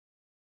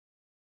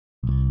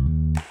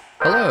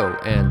Hello,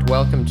 and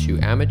welcome to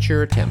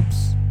Amateur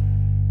Attempts.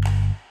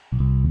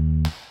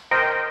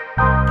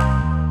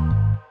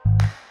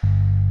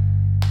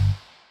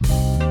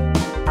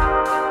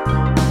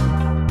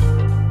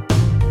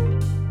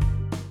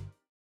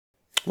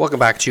 Welcome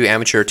back to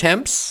Amateur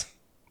Attempts.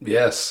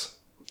 Yes.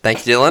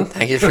 Thank you, Dylan.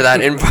 Thank you for that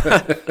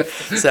input.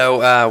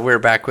 So, we're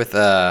back with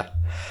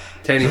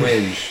Tanny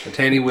Winch. A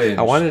Tanny Winch.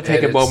 I wanted to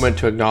take a moment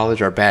to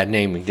acknowledge our bad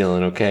naming,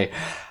 Dylan, okay?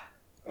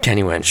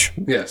 Tanny Winch.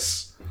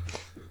 Yes.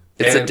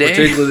 It's and a day.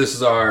 Particularly, this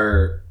is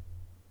our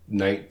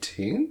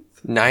 19th?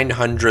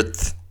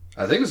 900th.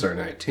 I think it's our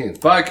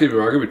 19th. But I could be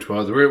wrong. It could be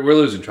 12th. We're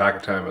losing track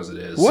of time as it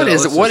is. What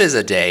is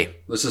a day?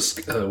 Let's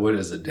just... what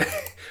is a day?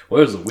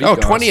 What is a week? Oh,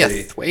 honestly?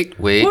 20th. Wait.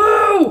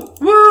 Woo!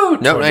 Woo!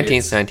 No,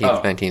 20th.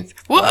 19th. 19th.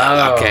 Whoa,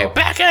 Wow. okay,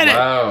 back at it.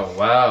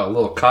 Wow. A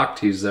little cock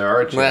tease there,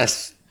 aren't you?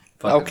 Yes.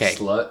 Fucking Okay.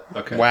 slut.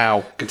 Okay.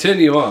 Wow.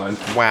 Continue on.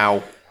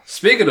 Wow.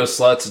 Speaking of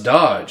sluts,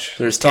 Dodge.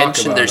 There's Let's talk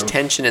tension. about There's them.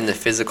 tension in the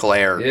physical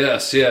air.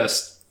 Yes.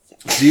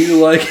 Do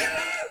you like...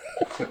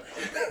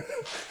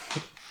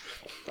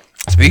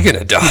 Speaking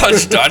of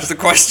Dodge, dodge the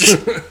question.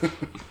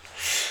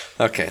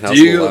 Okay. That was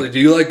Do a little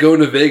you like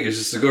going to Vegas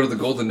just to go to the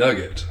Golden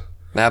Nugget?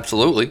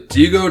 Absolutely.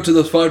 Do you go to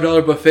those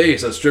 $5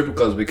 buffets at strip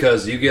clubs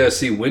because you get to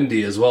see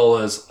Wendy as well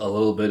as a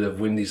little bit of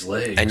Wendy's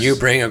legs? And you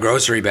bring a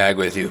grocery bag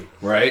with you.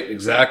 right,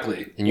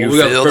 exactly. And you we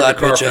got the fill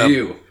perfect that bitch car for up.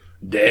 you,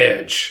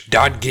 Dodge.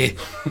 Dodge.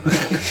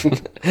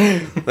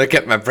 Look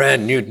at my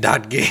brand new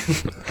Dodge.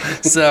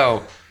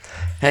 So,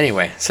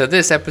 anyway,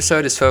 this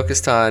episode is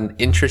focused on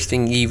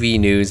interesting EV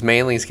news.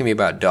 Mainly, it's going to be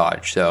about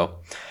Dodge. So,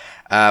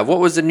 what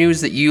was the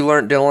news that you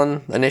learned,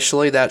 Dylan,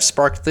 initially that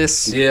sparked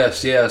this? Yes.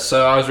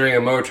 So I was reading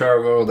a motor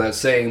article that's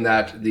saying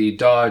that the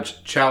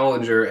Dodge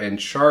Challenger and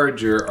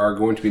Charger are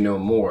going to be no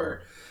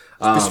more.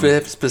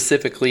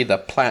 Specifically, the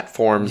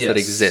platforms that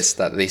Yes. exist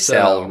that they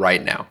sell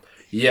right now.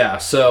 Yeah,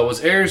 so what's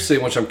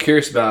interesting, which I'm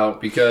curious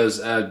about, because,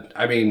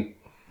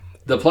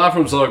 the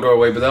platforms will go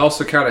away, but they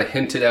also kind of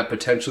hinted at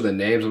potentially the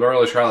names. I'm not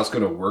really sure how that's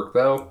going to work,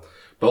 though,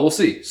 but we'll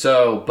see.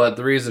 So, but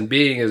the reason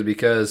being is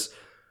because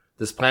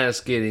this planet's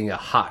getting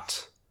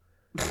hot.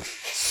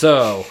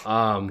 So,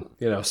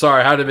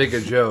 sorry, I had to make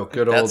a joke.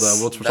 Good old,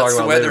 we'll talk that's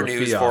about the weather later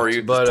news Fiat. for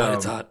you. But,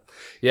 Planet's hot.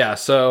 yeah,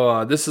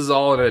 so this is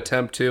all an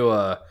attempt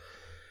to,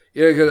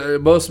 'cause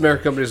most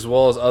American companies as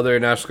well as other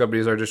national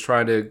companies are just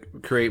trying to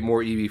create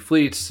more EV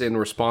fleets in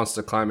response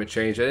to climate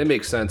change. And it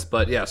makes sense,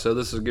 but yeah, so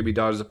this is going to be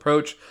Dodge's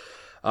approach.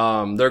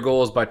 Their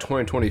goal is by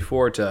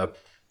 2024 to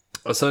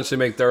essentially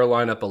make their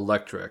lineup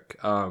electric.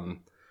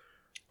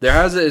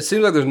 It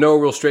seems like there's no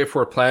real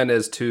straightforward plan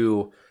as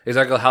to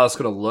exactly how it's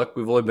going to look.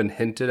 We've only been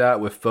hinted at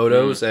with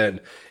photos,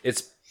 and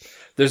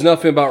there's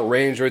nothing about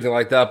range or anything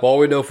like that. But all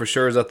we know for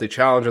sure is that the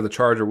Challenger and the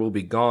Charger will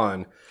be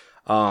gone,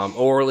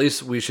 or at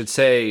least we should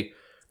say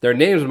their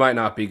names might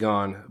not be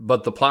gone,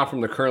 but the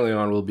platform they're currently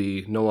on will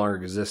be no longer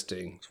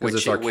existing.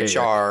 Which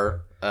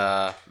are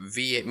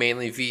V8,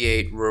 mainly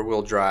V8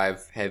 rear-wheel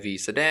drive heavy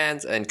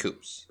sedans and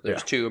coupes.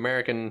 There's two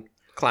American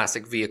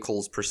classic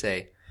vehicles per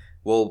se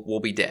will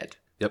be dead.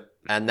 Yep.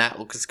 And that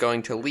is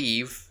going to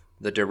leave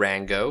the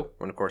Durango,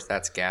 and of course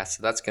that's gas,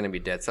 so that's going to be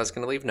dead. So that's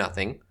going to leave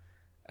nothing,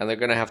 and they're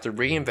going to have to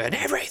reinvent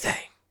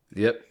everything.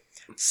 Yep.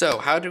 So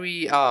how do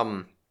we?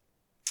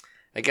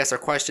 I guess our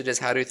question is,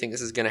 how do you think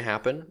this is going to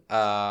happen?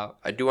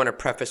 I do want to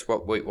preface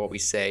what we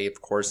say.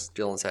 Of course,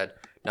 Dylan said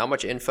not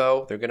much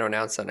info. They're going to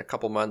announce that in a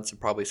couple months,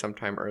 and probably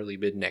sometime early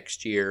mid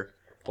next year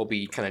will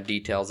be kind of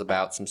details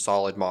about some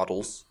solid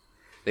models.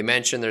 They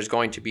mentioned there's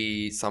going to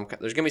be something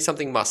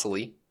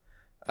muscly.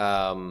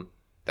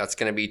 That's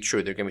going to be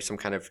true. There's going to be some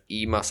kind of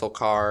e-muscle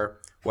car.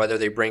 Whether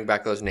they bring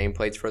back those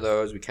nameplates for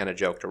those, we kind of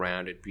joked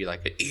around. It'd be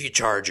like an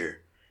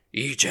e-Charger,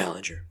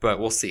 e-Challenger, but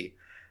we'll see.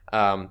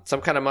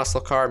 Some kind of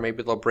muscle car.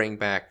 Maybe they'll bring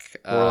back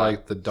Or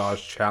like the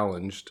Dodge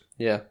Challenged.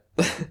 Yeah,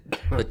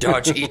 the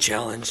Dodge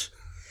E-Challenge,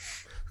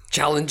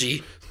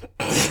 Challenge-E,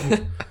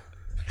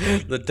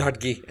 the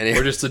Dodge.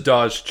 Or just the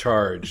Dodge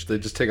Charge. They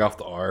just take off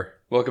the R.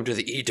 Welcome to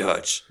the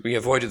E-Dodge. We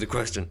avoided the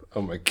question.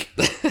 Oh my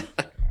god.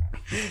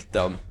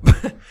 Dumb.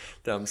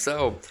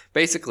 So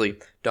basically,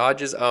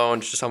 Dodge is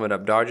owned. Just to sum it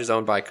up, Dodge is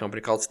owned by a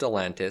company called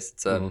Stellantis.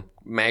 It's a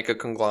mega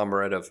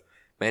conglomerate of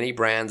many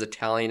brands,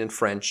 Italian and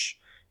French.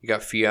 You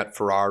got Fiat,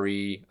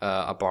 Ferrari,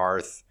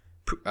 Abarth,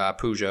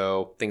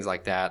 Peugeot, things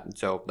like that. And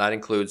so that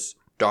includes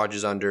Dodge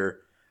is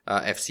under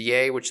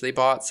FCA, which they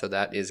bought. So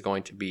that is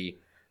going to be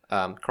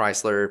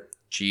Chrysler,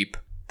 Jeep,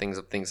 things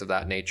of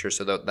that nature.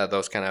 So that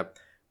those kind of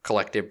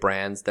collective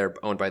brands, they're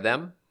owned by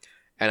them.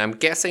 And I'm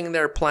guessing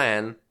their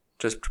plan,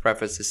 just to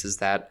preface this, is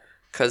that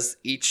because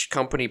each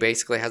company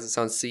basically has its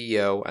own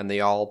CEO, and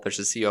there's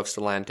the CEO of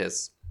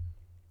Stellantis,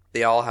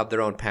 they all have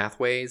their own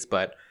pathways,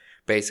 but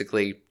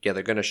basically, yeah,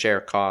 they're going to share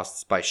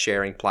costs by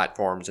sharing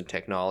platforms and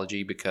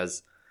technology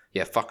because,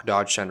 fuck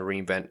Dodge trying to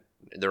reinvent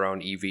their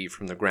own EV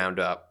from the ground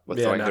up with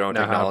their own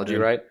technology,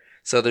 right?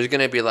 So there's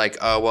going to be like,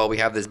 oh, well, we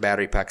have this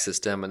battery pack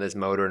system and this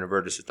motor and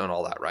inverter system and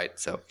all that, right?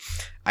 So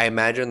I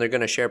imagine they're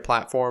going to share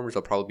platforms.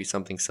 There'll probably be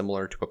something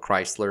similar to a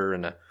Chrysler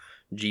and a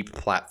Jeep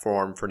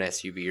platform for an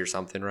SUV or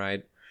something,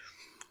 right?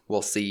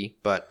 we'll see.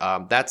 But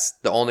that's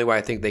the only way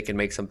I think they can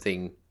make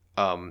something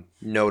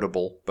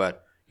notable.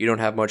 But you don't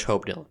have much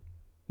hope, Dylan.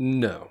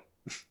 No.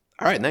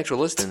 All right, thanks for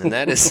listening. And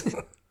that is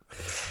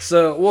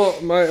So, well,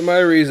 my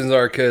reasons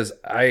are because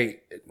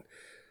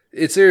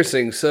it's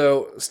interesting.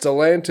 So,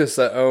 Stellantis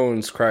that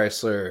owns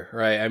Chrysler,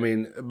 right? I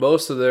mean,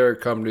 most of their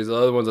companies, the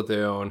other ones that they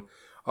own,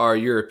 are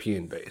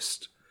European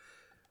based.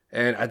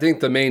 And I think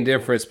the main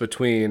difference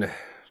between,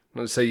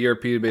 let's say,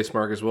 European based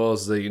market as well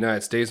as the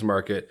United States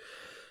market,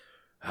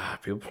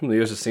 people from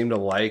the US just seem to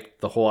like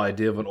the whole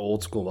idea of an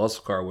old school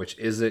muscle car, which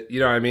isn't, you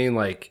know what I mean?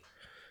 Like,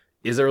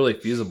 is it really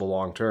feasible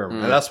long term?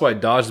 And that's why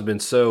Dodge has been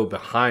so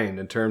behind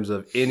in terms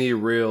of any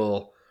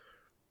real,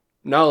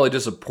 not only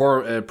just a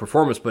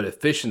performance, but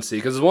efficiency.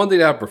 Because it's one thing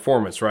to have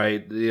performance,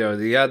 right? You know,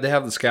 they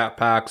have the Scat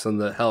Packs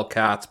and the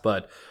Hellcats,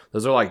 but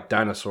those are like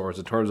dinosaurs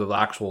in terms of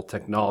actual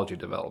technology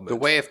development. the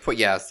way of put.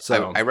 Yeah,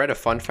 So- I read a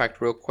fun fact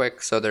real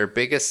quick. So their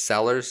biggest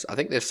sellers, I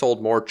think they've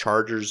sold more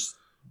Chargers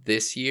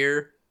this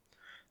year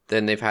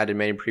than they've had in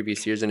many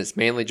previous years, and it's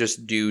mainly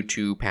just due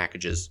to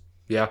packages.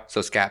 Yeah.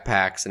 So Scat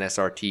Packs and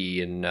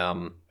SRT and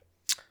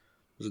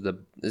is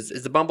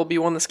the Bumblebee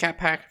one the Scat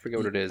Pack? I forget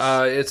what it is.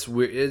 It's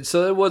weird.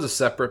 So it was a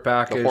separate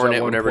package Hornet,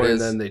 at one whatever it point,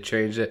 is. and then they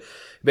changed it.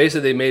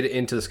 Basically, they made it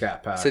into the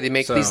Scat Pack. So they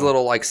make these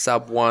little like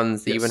sub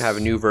ones. They even Yes.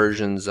 have new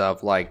versions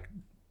of like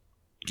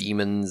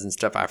demons and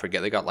stuff. I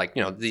forget. They got like,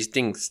 you know, these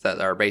things that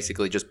are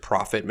basically just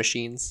profit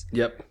machines.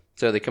 Yep.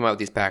 So they come out with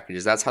these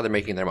packages. That's how they're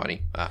making their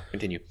money.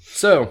 Continue.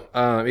 So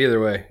either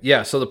way,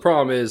 yeah. So the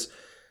problem is,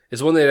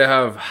 it's one thing to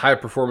have high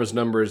performance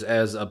numbers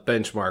as a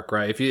benchmark,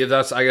 right? If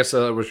that's, I guess,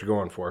 that's what you're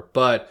going for.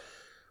 But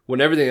when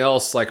everything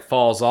else like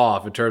falls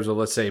off in terms of,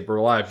 let's say,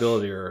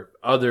 reliability or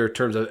other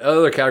terms of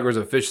other categories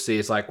of efficiency,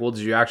 it's like, well,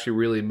 did you actually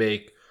really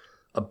make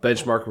a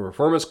benchmark of a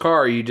performance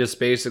car, or you just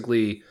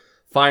basically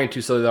fine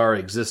tune something that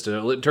already existed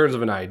in terms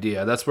of an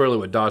idea? That's really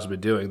what Dodge has been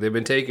doing. They've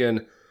been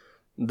taking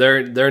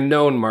their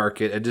known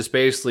market and just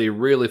basically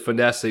really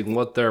finessing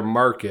what their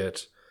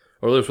market,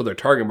 or at least what their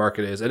target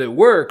market is, and it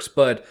works.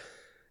 But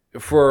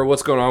for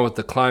what's going on with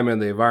the climate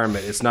and the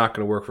environment, it's not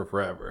going to work for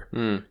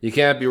forever. You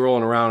can't be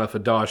rolling around with a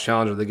Dodge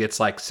Challenger that gets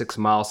like 6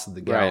 miles to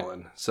the Right.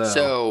 gallon.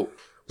 So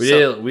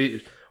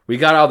We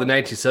got out of the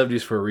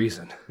 1970s for a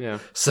reason. yeah,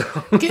 So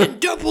getting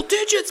double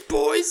digits,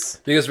 boys.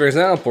 because, for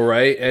example,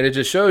 right, and it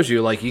just shows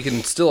you like you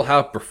can still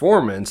have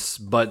performance,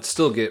 but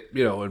still get,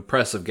 you know,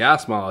 impressive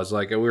gas mileage.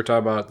 Like we were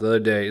talking about the other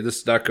day. This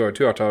is not going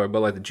too. I'll talk about, but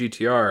like the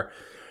GTR,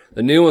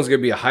 the new one's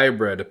gonna be a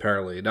hybrid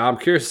apparently. Now I'm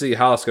curious to see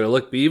how it's gonna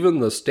look. But even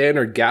the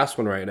standard gas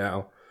one right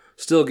now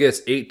still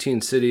gets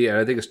 18 city and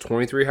I think it's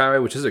 23 highway,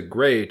 which isn't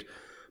great,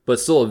 but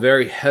still a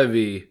very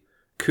heavy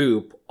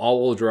coupe,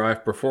 all-wheel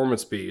drive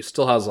performance beast.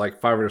 Still has like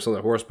 500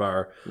 something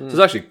horsepower. So it's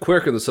actually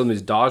quicker than some of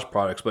these Dodge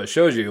products, but it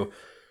shows you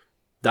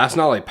that's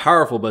not like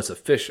powerful, but it's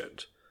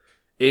efficient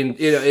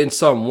in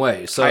some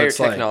way. So Higher it's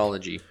like,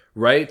 technology.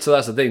 right? So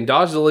that's the thing.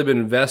 Dodge has only been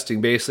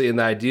investing basically in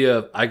the idea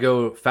of I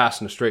go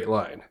fast in a straight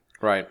line.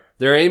 Right.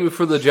 They're aiming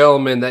for the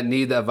gentlemen that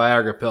need that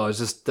Viagra pill. It's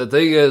just the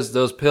thing is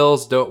those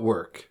pills don't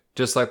work,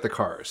 just like the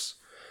cars.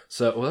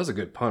 So, well, that's a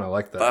good pun. I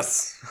like that.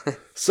 Thus,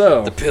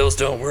 So, pills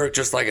don't work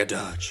just like a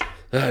Dodge.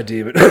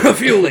 damn it,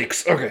 fuel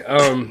leaks. Okay.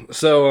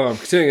 So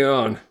continuing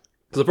on.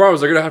 So the problem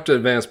is they're gonna have to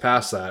advance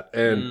past that,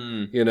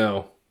 and you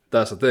know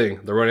that's the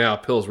thing. They're running out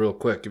of pills real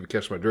quick. If you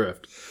catch my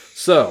drift.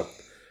 So,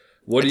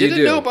 what do you do?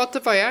 Didn't know about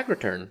the Viagra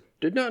turn.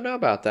 Did not know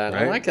about that.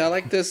 I Right? like that. I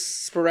like this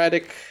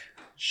sporadic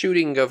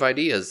shooting of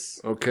ideas.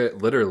 Okay,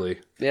 literally.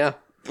 Yeah.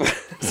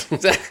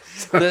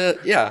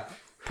 Yeah.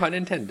 Pun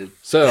intended.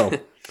 So,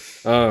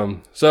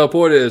 so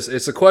point is,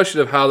 it's a question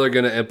of how they're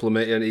going to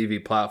implement an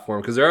EV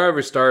platform because they're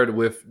already started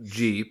with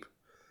Jeep,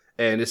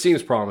 and it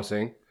seems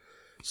promising.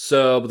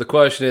 So, but the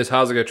question is,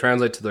 how's it going to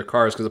translate to their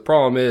cars? Because the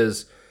problem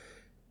is,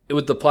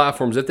 with the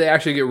platforms, if they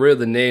actually get rid of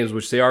the names,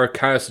 which they are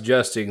kind of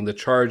suggesting, the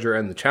Charger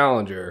and the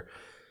Challenger,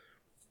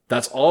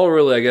 that's all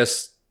really, I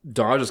guess,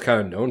 Dodge is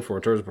kind of known for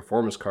in terms of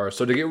performance cars.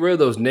 So to get rid of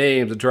those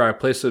names and try to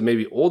replace them with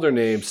maybe older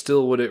names,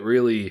 still would it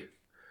really...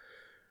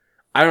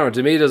 I don't know.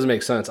 To me, it doesn't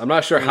make sense. I'm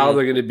not sure how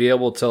they're going to be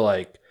able to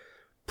like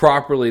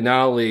properly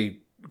not only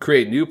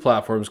create new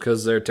platforms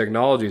because their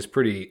technology is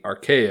pretty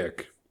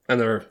archaic and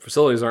their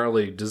facilities aren't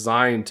really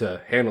designed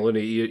to handle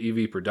any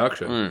EV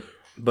production,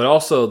 but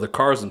also the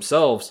cars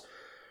themselves.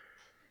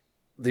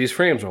 These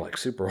frames are like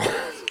super old.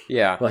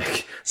 Yeah.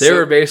 Like they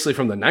were basically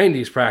from the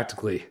 90s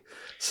practically.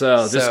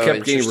 So this So kept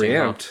getting interesting,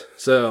 huh? reamped.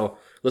 So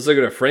let's look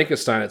at a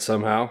Frankenstein it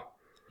somehow.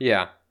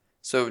 Yeah.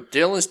 So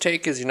Dylan's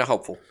take is you're not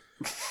hopeful.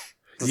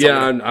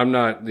 I'm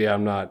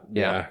not.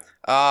 Yeah.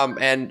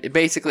 And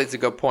basically it's a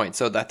good point.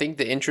 So I think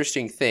the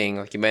interesting thing,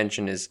 like you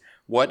mentioned, is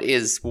what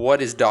is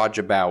Dodge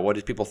about? What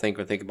do people think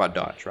when they think about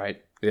Dodge,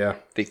 right? Yeah.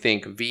 They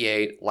think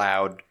V8,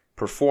 loud,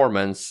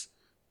 performance,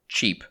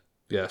 cheap,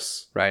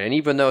 Yes. right? And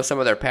even though some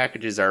of their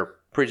packages are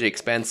pretty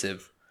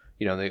expensive,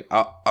 you know, they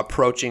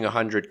approaching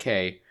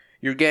 100K,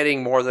 you're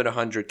getting more than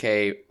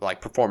 100K like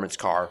performance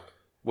car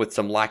with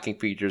some lacking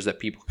features that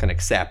people can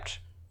accept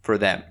for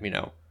them, you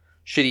know.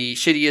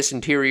 Shittiest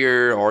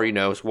interior or, you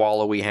know,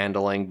 wallowy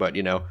handling, but,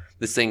 you know,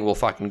 this thing will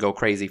fucking go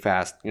crazy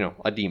fast,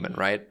 a demon,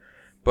 right?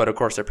 But of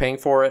course they're paying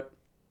for it,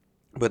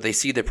 but they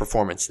see the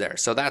performance there.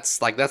 So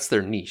that's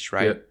their niche,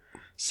 right? Yep.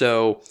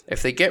 So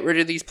if they get rid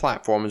of these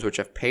platforms, which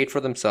have paid for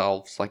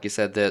themselves, like you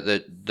said,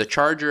 the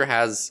Charger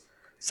has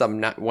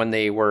some, when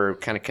they were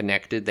kind of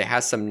connected, they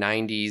has some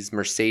 90s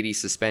Mercedes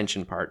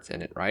suspension parts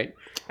in it, right?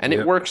 And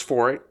it works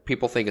for it.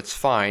 People think it's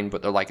fine,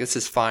 but they're like, this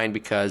is fine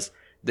because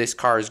this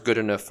car is good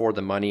enough for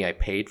the money I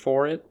paid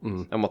for it.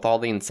 And with all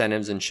the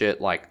incentives and shit,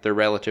 like, they're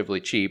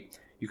relatively cheap.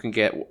 You can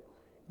get, I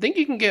think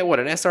you can get,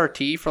 an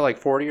SRT for like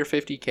 40 or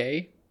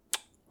 50K?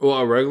 Well,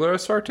 a regular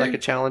SRT? Like a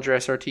Challenger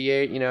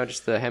SRT8,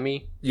 just the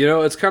Hemi?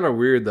 It's kind of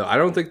weird, though. I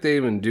don't think they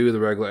even do the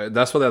regular.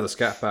 That's why they have the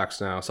Scat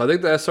Packs now. So I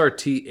think the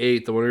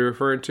SRT8, the one you're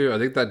referring to, I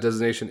think that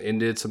designation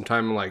ended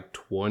sometime in like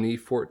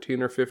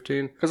 2014 or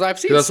 15. Because I've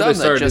seen some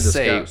that just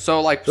say, those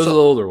are the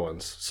older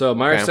ones. So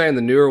my understanding,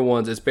 the newer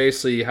ones, it's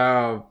basically you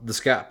have the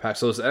Scat Pack.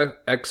 So it's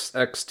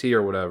XXT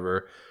or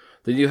whatever.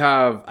 Then you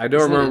have, I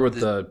don't remember what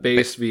the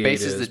base V8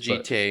 base is. The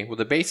GT. Well,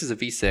 the base is a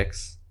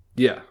V6.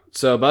 Yeah,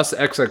 so that's the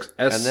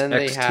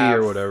SXT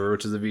or whatever,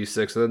 which is the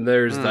V6. And then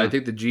there's, I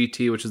think, the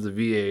GT, which is the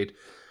V8.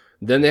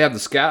 Then they have the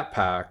Scat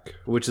Pack,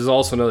 which is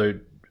also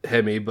another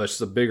Hemi, but it's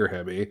a bigger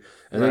Hemi.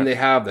 And then they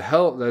have the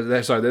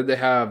then they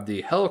have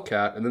the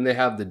Hellcat, and then they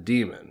have the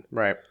Demon.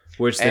 Right.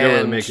 Which they don't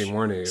really make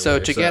anymore anyway. So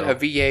to get a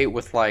V8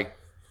 with like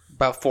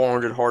about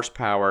 400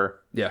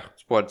 horsepower,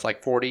 it's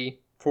like 40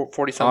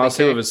 something.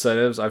 Honestly, with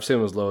incentives, I've seen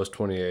them as low as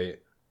 28.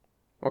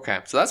 Okay,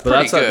 so that's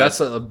pretty good. That's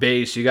a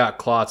base. You got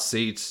cloth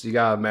seats. You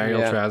got a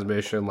manual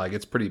transmission. Like,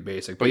 it's pretty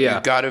basic. But you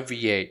got a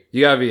V8.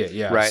 You got a V8,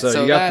 yeah. Right.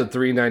 So you got the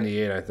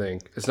 398, I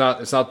think. It's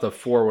not the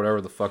 4,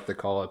 whatever the fuck they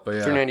call it. But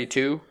yeah.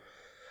 392?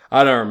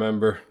 I don't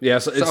remember. Yeah,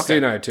 so it's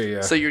 392, yeah.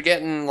 So you're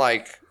getting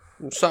like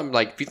something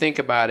like, if you think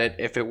about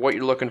it, what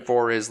you're looking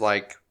for is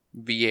like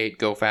V8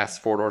 go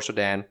fast 4-door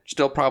sedan,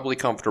 still probably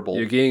comfortable.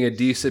 You're getting a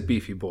decent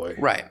beefy boy.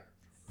 Right.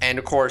 And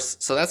of course,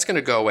 so that's going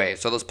to go away.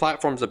 So those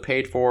platforms are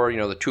paid for,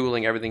 the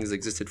tooling, everything has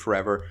existed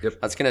forever.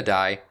 Yep. That's going to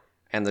die.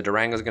 And the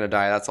Durango's going to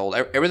die. That's old.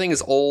 Everything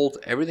is old.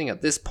 Everything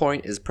at this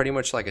point is pretty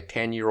much like a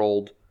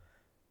 10-year-old,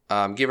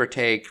 give or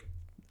take,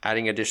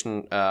 adding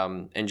addition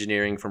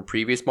engineering from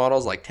previous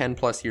models, like 10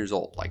 plus years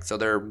old. Like, so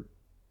they're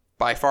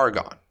by far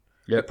gone.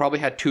 Yep. They probably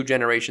had 2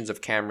 generations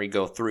of Camry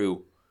go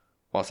through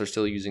whilst they're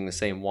still using the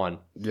same one.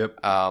 Yep.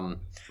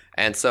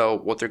 And so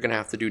what they're going to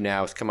have to do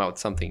now is come out with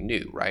something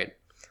new, right?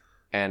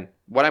 And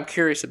what I'm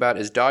curious about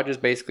is Dodge is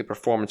basically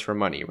performance for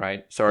money,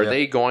 right? So are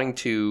they going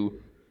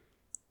to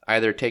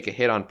either take a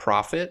hit on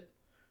profit,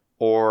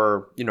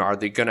 or, are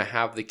they going to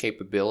have the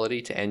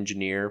capability to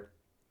engineer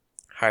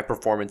high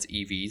performance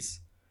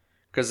EVs?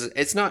 Because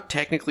it's not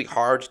technically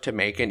hard to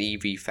make an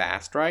EV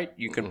fast, right?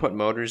 You can put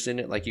motors in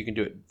it, like you can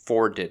do it.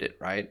 Ford did it,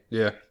 right?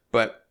 Yeah.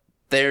 But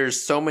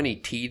there's so many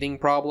teething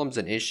problems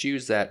and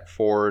issues that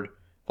Ford,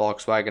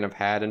 Volkswagen have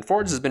had. And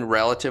Ford's has been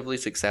relatively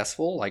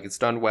successful. Like, it's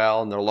done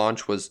well, and their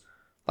launch was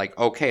like,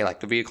 okay, like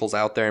the vehicle's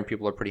out there and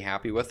people are pretty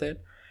happy with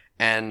it.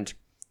 And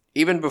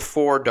even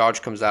before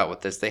Dodge comes out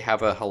with this, they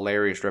have a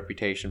hilarious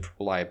reputation for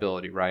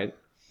reliability, right?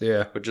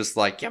 Yeah. But just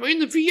like, the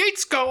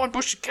V8's going,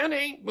 but she kind of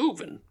ain't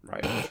moving,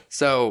 right?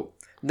 So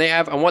they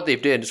have, and what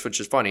they've did, which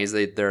is funny, is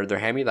they're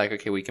Hemi, like,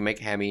 okay, we can make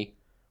a Hemi.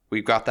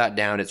 We've got that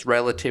down. It's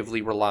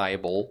relatively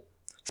reliable,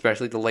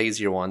 especially the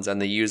lazier ones,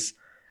 and they use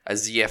a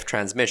ZF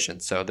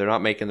transmission, so they're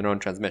not making their own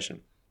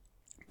transmission.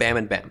 Bam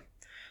and bam.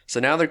 So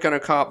now they're going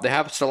to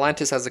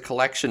Stellantis has a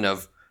collection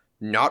of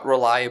not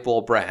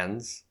reliable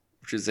brands,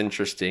 which is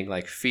interesting,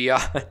 like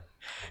Fiat,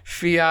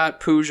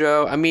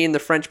 Peugeot. I mean, the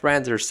French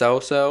brands are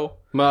so-so.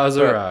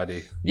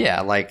 Maserati.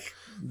 Yeah, like,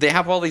 they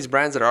have all these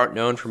brands that aren't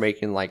known for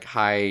making, like,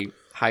 high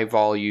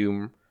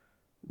volume,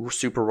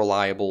 super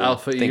reliable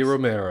Alfa E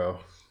Romeo.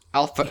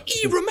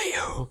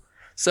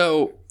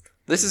 So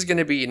this is going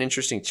to be an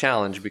interesting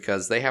challenge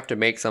because they have to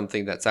make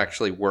something that's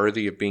actually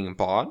worthy of being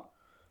bought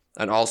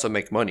and also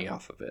make money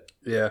off of it.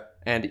 Yeah.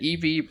 And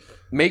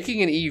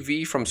making an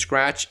EV from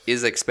scratch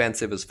is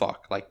expensive as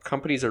fuck. Like,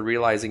 companies are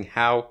realizing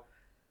how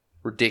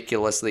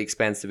ridiculously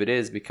expensive it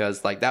is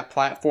because, like, that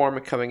platform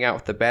coming out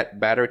with the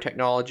battery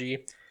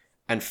technology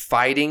and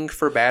fighting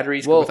for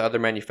batteries with other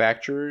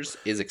manufacturers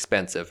is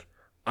expensive.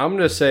 I'm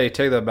going to say,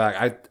 take that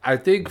back. I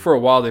think for a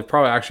while they've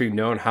probably actually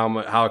known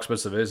how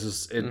expensive it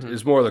is.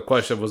 It's more the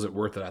question of, was it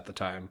worth it at the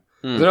time?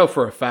 I know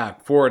for a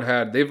fact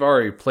Ford they've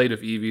already played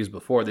with EVs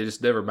before. They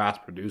just never mass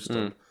produced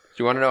them. Do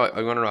you want to know?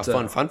 I want to know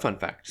a fun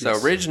fact. So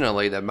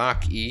originally the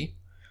Mach-E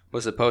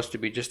was supposed to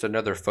be just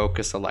another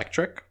Focus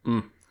electric.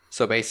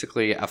 So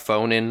basically a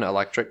phone-in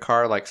electric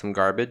car, like some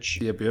garbage.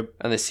 Yep.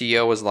 And the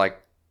CEO was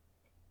like,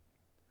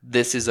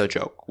 "This is a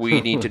joke.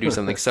 We need to do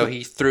something." So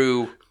he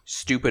threw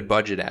stupid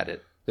budget at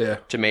it. Yeah.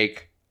 To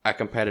make a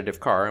competitive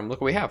car, and look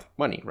what we have,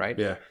 money, right?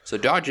 Yeah. So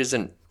Dodge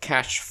isn't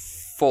cash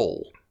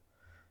full,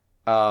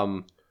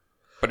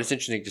 but it's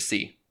interesting to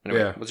see.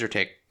 Anyway, what's your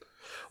take?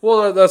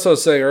 Well, that's what I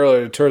was saying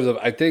earlier. In terms of,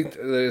 I think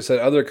they said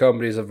other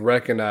companies have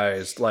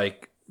recognized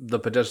like the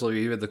potential.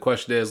 Even the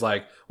question is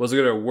like, was it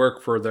going to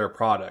work for their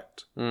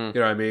product? You know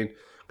what I mean?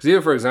 Because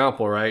even for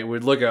example, right,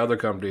 we'd look at other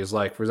companies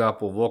like, for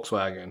example,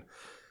 Volkswagen.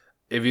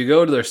 If you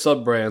go to their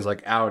sub brands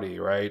like Audi,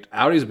 right,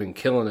 Audi's been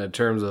killing it in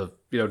terms of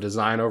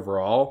design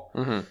overall,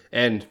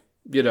 and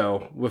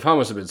with how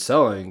much they've been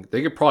selling,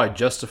 they could probably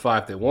justify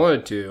if they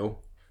wanted to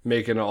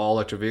making an all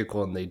electric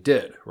vehicle, and they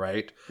did,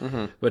 right?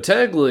 But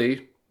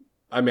technically,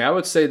 I mean, I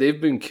would say they've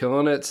been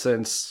killing it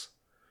since,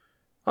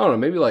 I don't know,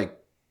 maybe like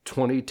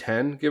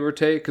 2010, give or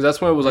take, because that's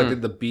when it was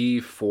like the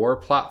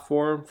B4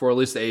 platform for at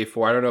least the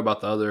A4. I don't know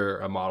about the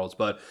other models,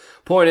 but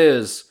point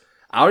is,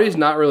 Audi's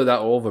not really that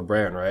old of a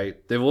brand, right?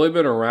 They've only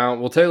been around,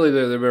 well, technically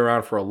they've been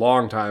around for a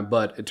long time,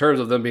 but in terms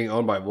of them being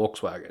owned by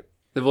Volkswagen,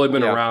 they've only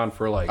been around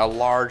for like a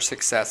large,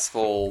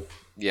 successful,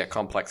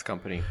 complex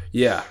company.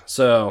 Yeah.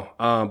 So,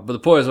 but the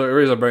point is, the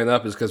reason I'm bringing that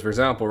up is because, for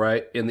example,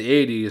 right, in the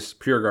 80s,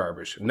 pure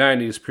garbage.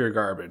 90s, pure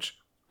garbage.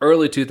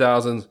 Early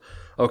 2000s,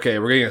 okay,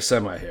 we're getting a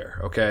semi here,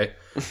 okay?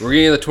 We're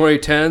getting the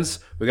 2010s,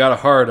 we got a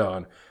hard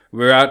on.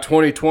 We're at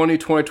 2020,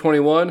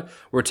 2021,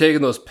 we're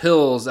taking those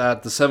pills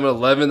at the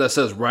 7-Eleven that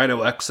says Rhino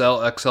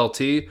XL,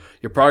 XLT.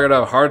 You're probably going to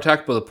have a heart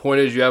attack, but the point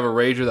is you have a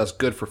Ranger that's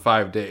good for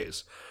 5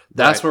 days.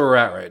 That's where we're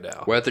at right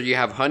now. Whether you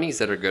have honeys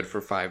that are good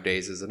for 5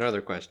 days is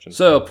another question.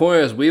 So the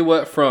point is, we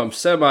went from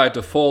semi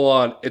to full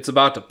on. It's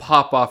about to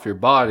pop off your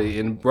body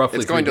in roughly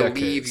 3 decades. It's going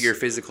to leave your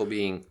physical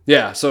being.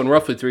 Yeah, so in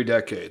roughly 3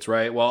 decades,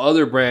 right? While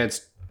other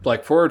brands,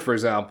 like Ford, for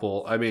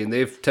example, I mean,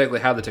 they've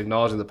technically had the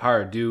technology and the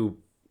power to do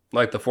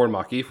like the Ford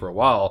Mach-E for a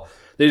while.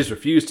 They just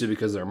refuse to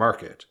because of their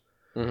market.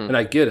 And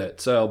I get it.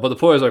 So, but the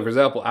point is, like, for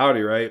example,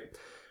 Audi, right?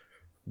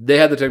 They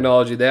have the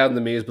technology, they have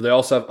the means, but they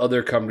also have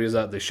other companies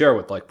that they share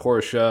with, like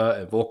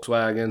Porsche and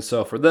Volkswagen.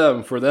 So for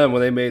them,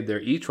 when they made their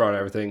e-tron and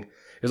everything,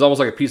 it's almost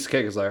like a piece of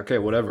cake. It's like, okay,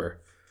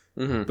 whatever.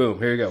 Boom,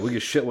 here you go. We can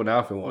shit one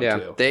out if we want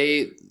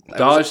to.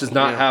 Dodge does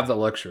not have that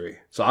luxury.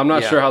 So I'm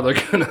not sure how they're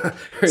going to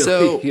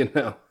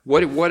really,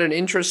 What an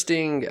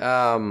interesting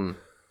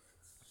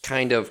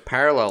kind of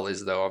parallel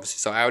is, though, obviously.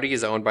 So Audi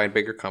is owned by a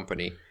bigger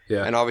company.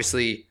 Yeah. And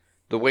obviously,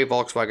 the way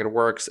Volkswagen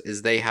works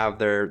is they have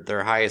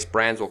their highest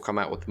brands will come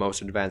out with the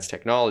most advanced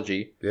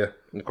technology. Yeah.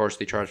 And of course,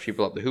 they charge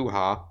people up the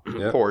hoo-ha,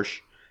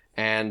 Porsche.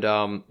 And,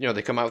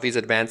 they come out with these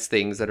advanced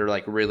things that are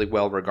like really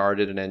well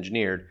regarded and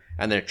engineered.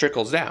 And then it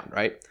trickles down,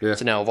 right? Yeah.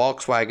 So now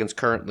Volkswagens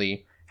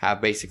currently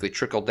have basically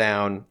trickled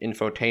down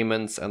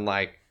infotainments and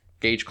like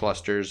gauge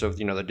clusters of,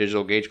 the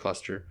digital gauge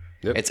cluster.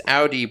 Yep. It's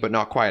Audi, but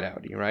not quite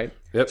Audi, right?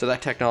 Yep. So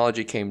that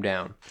technology came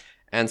down.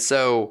 And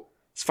so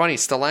it's funny,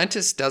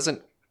 Stellantis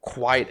doesn't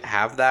quite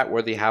have that,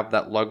 where they have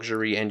that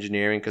luxury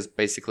engineering, because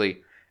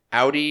basically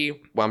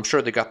Audi, well, I'm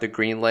sure they got the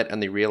green lit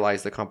and they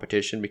realized the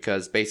competition,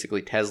 because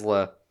basically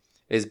Tesla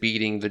is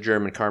beating the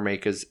German car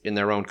makers in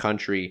their own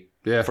country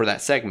for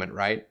that segment,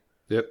 right?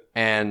 Yep.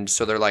 And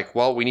so they're like,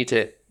 well, we need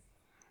to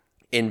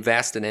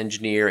invest and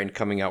engineer in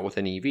coming out with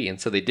an EV.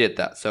 And so they did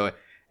that. So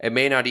it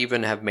may not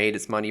even have made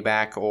its money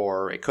back,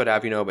 or it could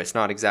have, but it's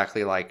not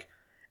exactly like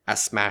a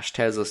smash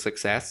Tesla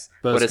success.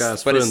 But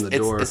it's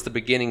the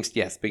beginnings,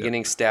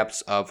 beginning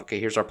steps of, okay,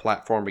 here's our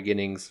platform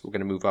beginnings. We're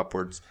going to move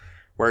upwards.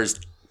 Whereas,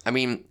 I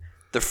mean,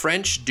 the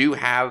French do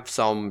have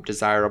some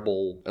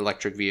desirable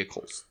electric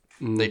vehicles.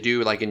 They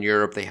do, like in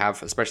Europe, they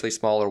have especially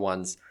smaller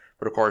ones.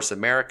 But of course,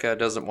 America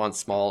doesn't want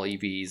small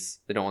EVs.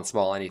 They don't want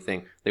small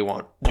anything. They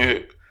want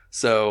big.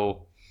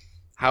 So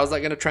how's that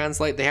going to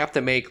translate? They have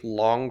to make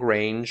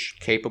long-range,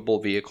 capable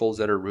vehicles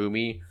that are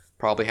roomy,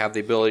 probably have the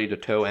ability to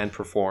tow and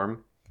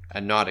perform,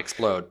 and not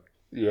explode.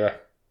 Yeah.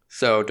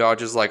 So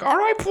Dodge is like, all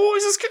right,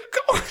 boys, let's get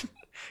going.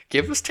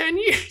 Give us 10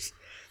 years.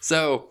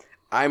 So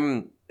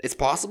it's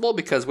possible,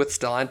 because with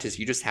Stellantis,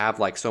 you just have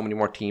like so many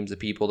more teams of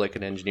people that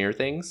can engineer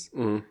things.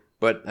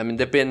 But I mean,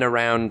 they've been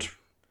around.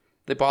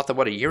 They bought them,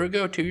 a year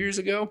ago, 2 years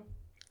ago?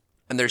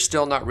 And they're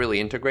still not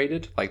really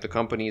integrated. Like, the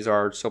companies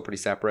are still pretty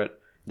separate.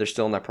 They're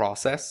still in that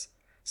process.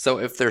 So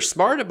if they're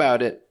smart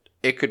about it,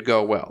 it could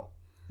go well.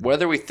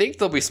 Whether we think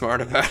they'll be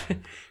smart about it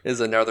is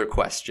another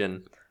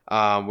question.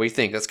 We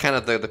think that's kind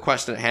of the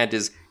question at hand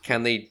is,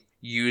 can they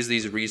use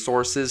these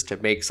resources to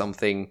make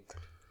something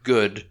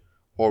good,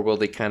 or will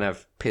they kind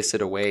of piss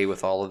it away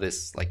with all of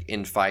this like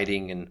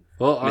infighting and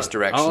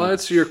misdirection? I'll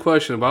answer your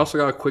question, but I also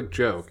got a quick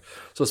joke.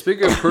 So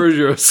speaking of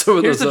Peugeot, some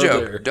of Here's those the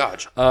other joke.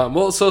 Dodge.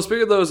 So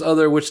speaking of those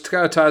other, which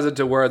kind of ties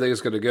into where I think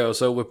it's going to go.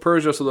 So with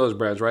Peugeot, some of those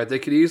brands, right? They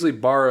could easily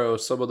borrow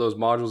some of those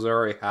modules they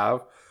already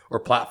have or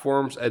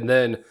platforms, and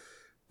then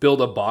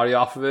build a body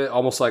off of it,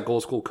 almost like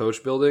old school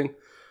coach building.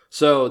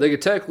 So they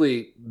could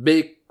technically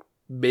make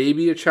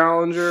maybe a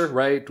challenger,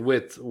 right,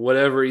 with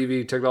whatever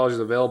EV technology is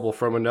available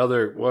from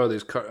one of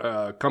these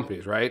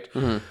companies, right?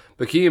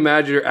 But can you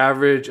imagine your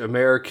average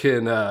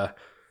American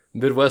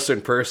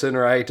Midwestern person,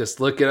 right, just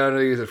looking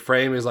underneath the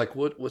frame? He's like,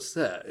 what's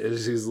that?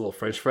 It's his little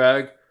French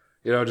flag,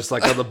 just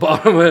like on the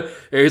bottom of it.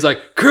 And he's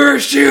like,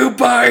 curse you,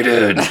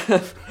 Biden!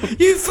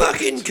 You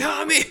fucking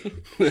commie!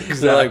 Exactly.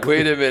 They're like,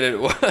 wait a minute,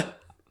 what?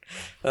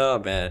 Oh,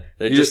 man.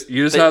 They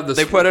have this.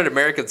 They put an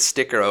American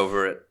sticker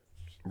over it.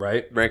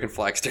 Right? American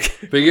flag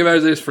sticker. But you can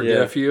imagine they just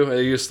forget you.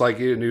 And you just like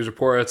get a news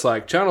report. It's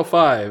like, Channel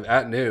 5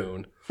 at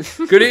noon.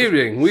 Good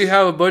evening. We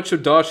have a bunch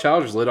of Dodge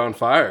Challengers lit on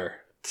fire.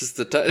 Just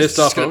it's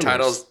just going to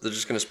titles. They're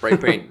just going to spray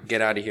paint.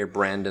 Get out of here,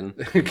 Brandon.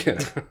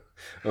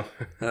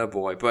 Oh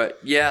boy, but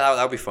yeah,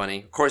 that would be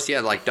funny. Of course,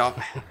 yeah. Like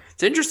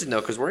it's interesting though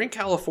because we're in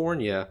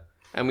California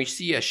and we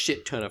see a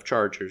shit ton of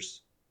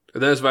Chargers.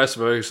 And then it's vice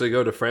versa. So you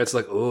go to France,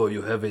 like, oh,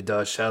 you have a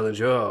Dodge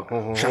Challenger.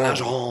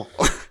 Challenger.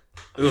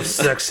 You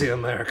sexy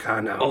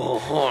Americano.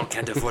 Oh,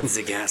 can't afford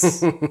the gas.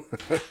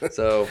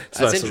 So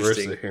that's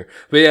interesting. Here.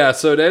 But yeah,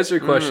 so to answer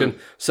your question,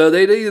 so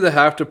they'd either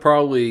have to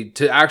probably,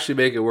 to actually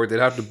make it work, they'd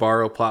have to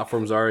borrow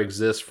platforms that already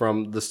exist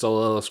from the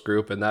Stellantis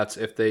group, and that's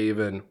if they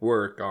even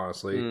work,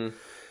 honestly.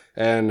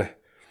 And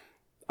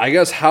I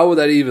guess how would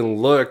that even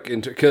look?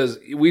 Because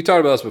we talked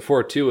about this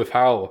before, too, of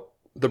how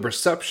the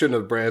perception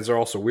of brands are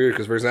also weird.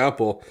 Because, for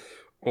example,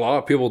 a lot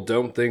of people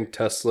don't think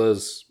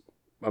Tesla's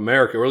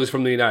America, or at least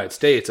from the United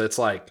States. It's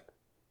like,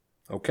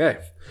 okay.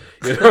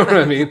 You know what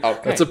I mean?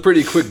 Okay. That's a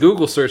pretty quick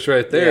Google search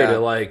right there to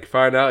like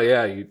find out,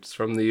 it's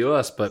from the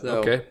US, but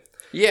okay.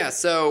 Yeah,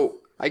 so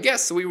I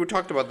guess we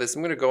talked about this.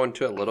 I'm going to go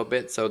into it a little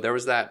bit. So there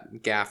was that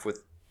gaffe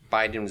with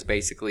Biden was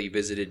basically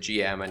visited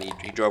GM and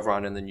he drove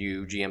around in the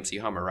new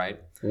GMC Hummer, right?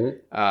 The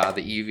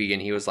EV,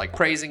 and he was like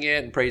praising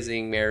it and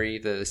praising Mary,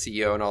 the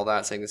CEO and all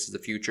that, saying this is the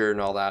future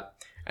and all that.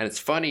 And it's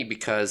funny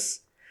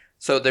because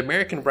so the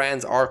American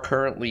brands are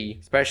currently,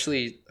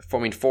 especially,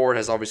 Ford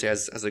has obviously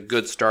has a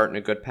good start and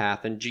a good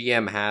path, and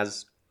GM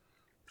has,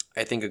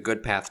 I think, a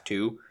good path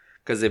too,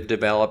 because they've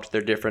developed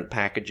their different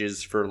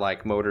packages for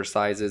like motor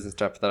sizes and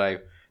stuff that I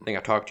think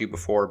I talked to you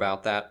before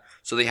about that.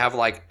 So they have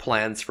like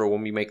plans for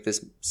when we make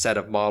this set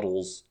of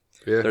models.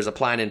 Yeah. There's a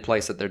plan in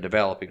place that they're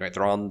developing, right?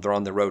 They're on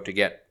the road to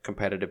get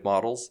competitive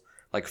models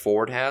like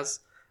Ford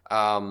has.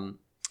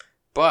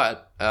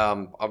 But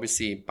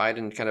obviously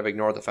Biden kind of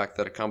ignored the fact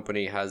that a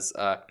company has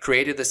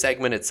created the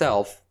segment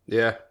itself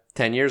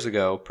 10 years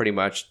ago, pretty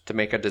much, to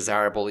make a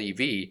desirable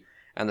EV.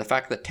 And the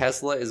fact that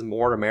Tesla is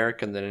more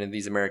American than any of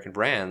these American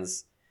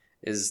brands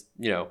is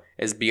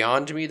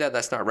beyond me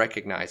that's not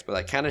recognized. But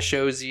that kind of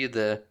shows you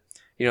the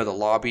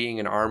lobbying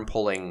and arm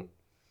pulling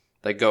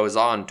that goes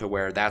on to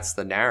where that's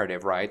the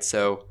narrative, right?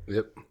 So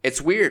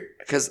It's weird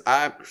because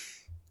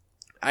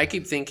I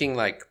keep thinking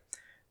like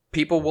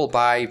people will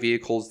buy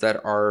vehicles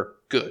that are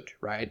good,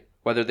 right?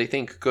 Whether they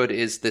think good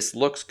is this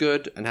looks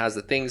good and has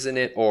the things in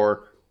it,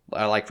 or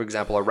like for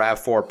example a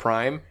RAV4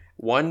 Prime.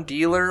 One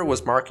dealer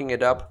was marking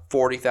it up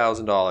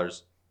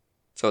 $40,000,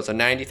 so it's a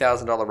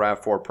 $90,000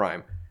 RAV4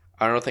 Prime.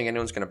 I don't think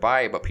anyone's going to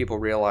buy it, but people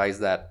realize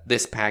that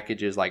this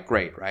package is like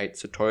great, right?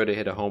 So Toyota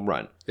hit a home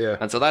run,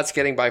 and so that's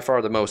getting by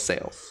far the most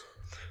sales.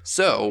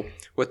 So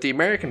with the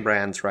American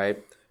brands,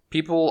 right?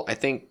 People, I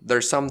think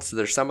there's some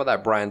of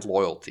that brand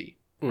loyalty,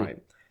 right?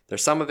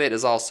 There's some of it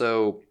is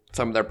also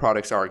some of their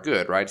products are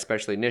good, right?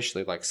 Especially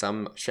initially, like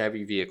some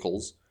Chevy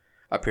vehicles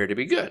appear to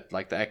be good,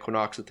 like the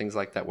Equinox and things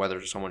like that.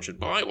 Whether someone should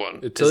buy one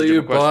until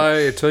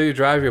you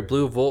drive your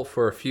Blue Volt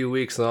for a few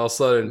weeks, and all of a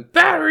sudden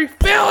battery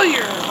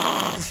failure.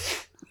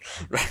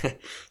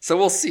 So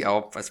we'll see.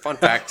 Oh, as fun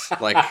fact,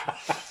 like,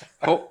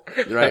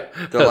 right?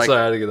 They're like, sorry,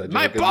 I had to get that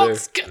my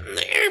bolt's getting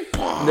the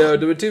airpod. No,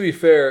 but to be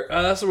fair,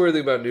 that's the weird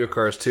thing about new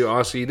cars too.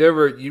 Honestly,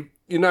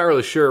 you're not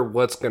really sure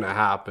what's going to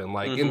happen.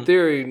 Like, in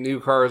theory, new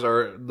cars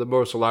are the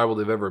most reliable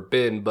they've ever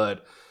been,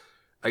 but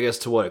I guess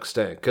to what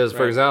extent? Because,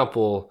 for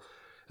example,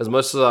 as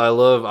much as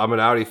I'm an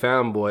Audi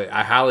fanboy,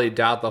 I highly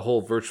doubt the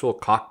whole virtual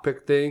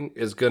cockpit thing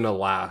is going to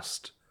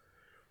last.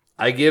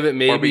 I give it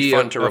maybe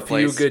a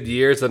few good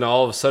years, and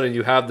all of a sudden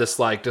you have this,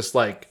 like, just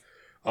like,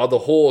 the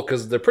whole,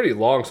 because they're pretty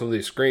long, some of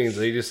these screens,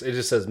 it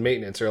just says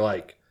maintenance, or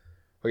like,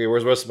 okay,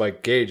 where's most of my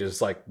gauge? It's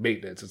like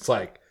maintenance. It's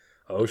like,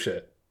 oh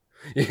shit.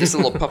 Just a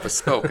little puff of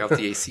smoke out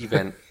the AC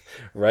vent.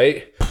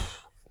 Right?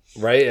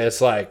 Right? And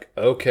it's like,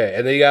 okay.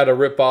 And then you got to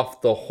rip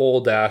off the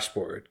whole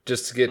dashboard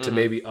just to get to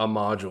maybe a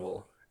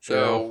module.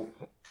 So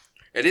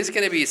that's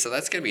going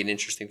to be an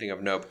interesting thing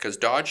of note, because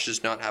Dodge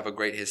does not have a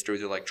great history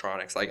with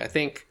electronics. Like, I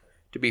think,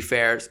 to be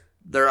fair,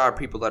 there are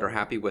people that are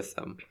happy with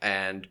them.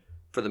 And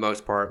for the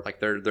most part, like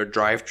their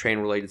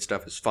drivetrain related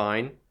stuff is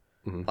fine.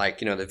 Like,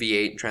 the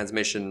V8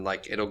 transmission,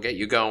 like it'll get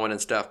you going and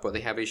stuff, but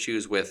they have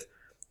issues with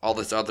all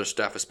this other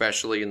stuff,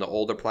 especially in the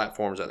older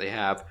platforms that they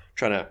have,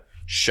 trying to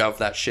shove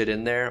that shit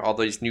in there. All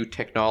these new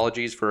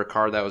technologies for a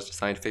car that was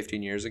designed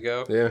 15 years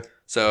ago. Yeah.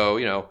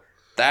 So,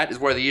 that is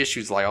where the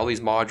issues lie. All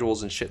these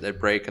modules and shit that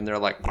break, and they're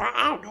like,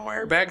 wow, no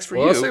airbags for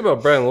you. Let's think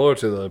about brand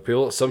loyalty,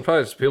 though.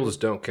 Sometimes people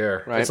just don't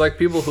care. Right. It's like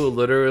people who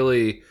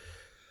literally,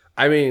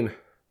 I mean,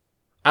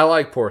 I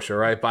like Porsche,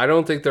 right? But I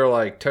don't think they're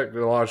like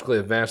technologically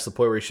advanced to the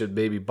point where you should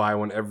maybe buy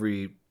one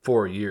every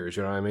 4 years.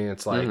 You know what I mean?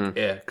 It's like,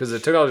 because the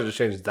technology just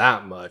changed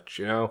that much,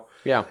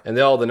 Yeah. And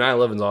the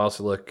 911s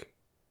also look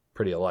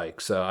pretty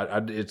alike.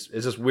 So it's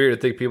just weird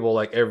to think people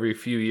like every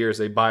few years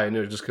they buy a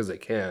new just because they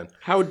can.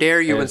 How dare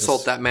you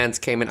insult that man's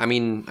Cayman? I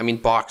mean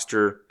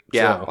Boxster.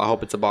 Yeah, so, I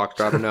hope it's a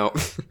Boxster. I don't know.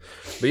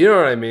 But you know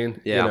what I mean?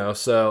 Yeah.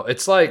 So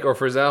it's like, or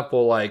for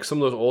example, like some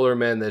of those older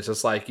men that's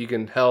just like, you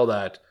can tell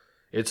that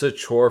it's a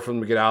chore for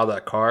them to get out of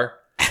that car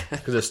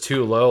because it's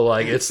too low.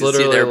 Like, it's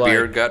literally see their like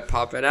beer gut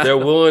popping out. They're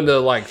willing to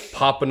like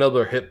pop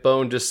another hip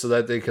bone just so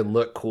that they can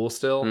look cool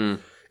still.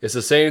 It's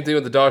the same thing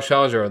with the Dodge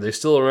Challenger. They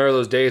still remember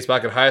those days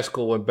back in high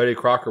school when Betty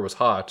Crocker was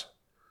hot.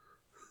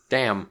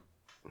 Damn.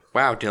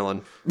 Wow,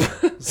 Dylan.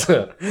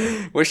 So,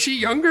 Was she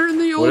younger in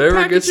the old whatever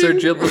packaging? gets their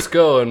giblets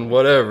going,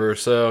 whatever.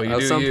 So you At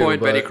do some you, point,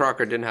 but- Betty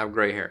Crocker didn't have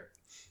gray hair.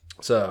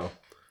 So,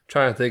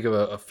 trying to think of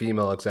a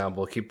female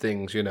example. Keep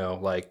things,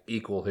 like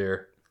equal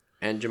here.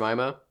 And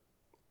Jemima?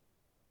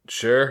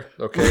 Sure.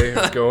 Okay.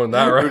 Going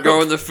that We're route.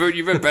 going the food.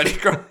 You meant Betty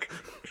Crocker.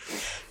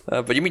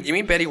 But you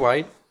mean Betty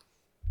White?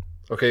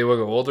 Okay, you want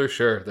to go older?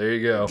 Sure. There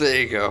you go.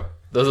 There you go.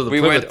 Those are the We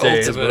Plymouth went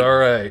days, ultimate. but all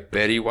right.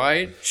 Betty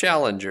White,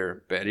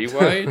 Challenger. Betty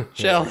White,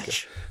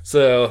 Challenger.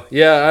 So,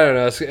 yeah, I don't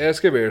know. It's going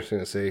to be interesting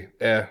to see.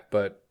 Yeah,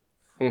 but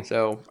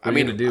So, I are you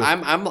mean, gonna do?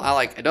 I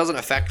like, it doesn't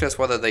affect us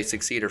whether they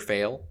succeed or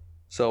fail.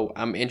 So,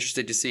 I'm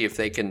interested to see if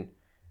they can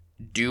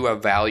do a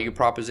value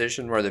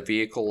proposition where the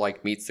vehicle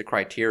like meets the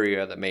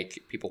criteria that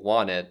make people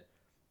want it,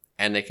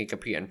 and they can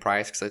compete in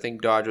price. Because I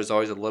think Dodge is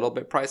always a little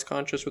bit price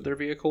conscious with their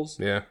vehicles,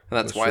 yeah. and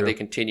that's why true. they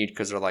continued,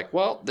 because they're like,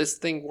 well, this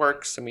thing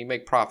works and we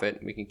make profit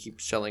and we can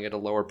keep selling at a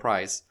lower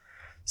price.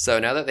 So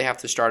now that they have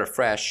to start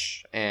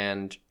afresh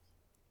and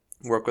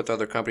work with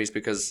other companies,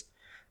 because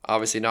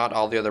obviously not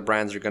all the other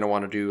brands are going to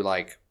want to do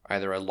like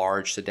either a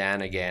large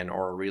sedan again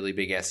or a really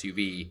big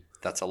SUV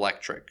that's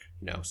electric.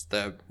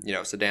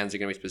 Sedans are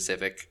going to be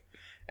specific,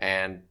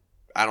 and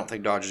I don't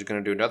think Dodge is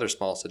going to do another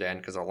small sedan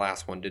because our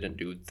last one didn't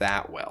do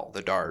that well.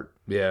 The Dart.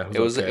 Yeah. It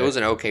was okay.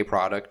 an okay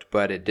product,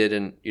 but it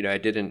didn't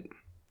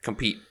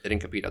compete. It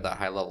didn't compete at that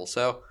high level.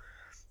 So,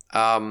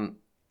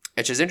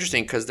 it's just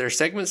interesting because their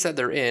segments that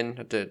they're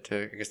in,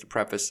 to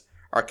preface,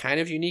 are kind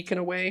of unique in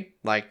a way.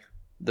 Like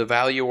the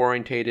value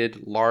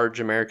orientated large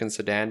American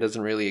sedan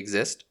doesn't really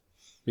exist,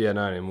 Yeah,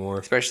 not anymore.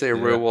 especially a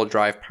rear wheel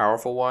drive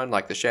powerful one.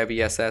 Like the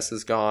Chevy SS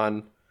is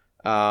gone,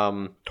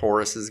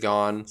 Taurus is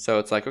gone. So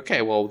it's like,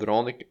 okay, well,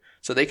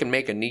 so they can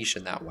make a niche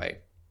in that way.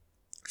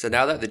 So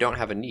now that they don't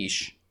have a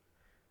niche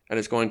and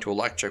it's going to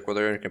electric, where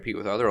they're going to compete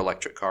with other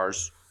electric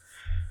cars,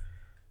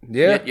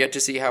 Yeah, yet to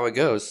see how it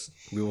goes.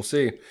 we will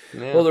see.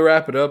 Yeah. Well, to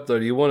wrap it up, though,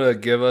 do you want to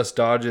give us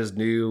Dodge's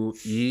new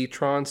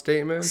e-tron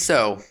statement?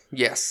 So,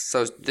 yes.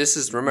 So this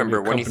is,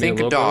 remember, New when you company think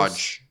of logos?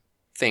 Dodge,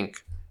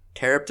 think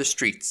tear up the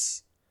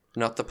streets,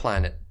 not the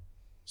planet.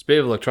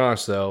 Speaking of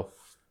electronics, though,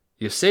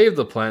 you save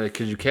the planet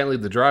because you can't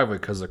leave the driveway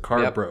because the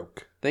car Yep.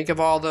 broke. Think of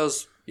all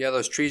those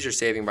trees you're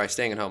saving by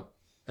staying at home.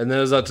 And then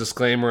there's that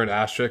disclaimer and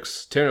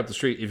asterisk, tearing up the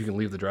street if you can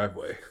leave the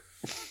driveway.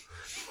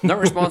 Not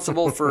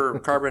responsible for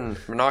carbon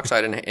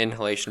monoxide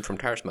inhalation from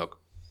tire smoke.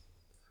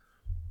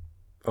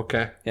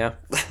 Okay. Yeah.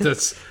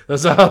 That's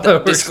how that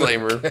works.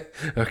 Disclaimer.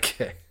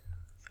 Okay.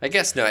 I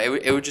guess no,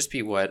 it would just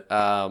be what?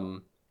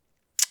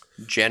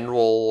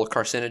 General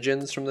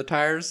carcinogens from the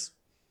tires?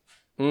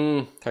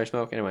 Tire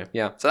smoke? Anyway,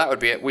 yeah. So that would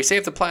be it. We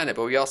saved the planet,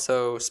 but we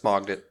also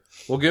smogged it.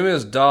 Well, give me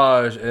this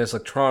Dodge and it's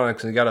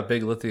electronics and you got a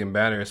big lithium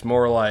battery. It's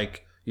more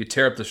like you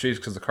tear up the streets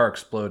because the car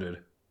exploded.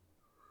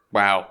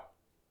 Wow.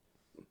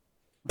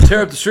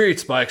 Tear up the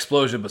streets by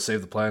explosion, but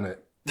save the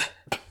planet.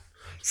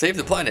 Save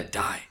the planet,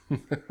 die.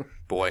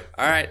 Boy.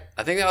 All right.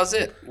 I think that was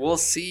it. We'll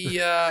see.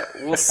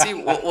 We'll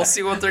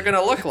see what they're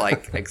gonna look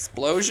like.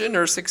 Explosion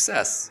or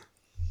success.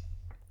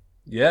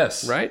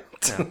 Yes. Right.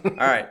 Yeah. All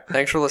right.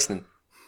 Thanks for listening.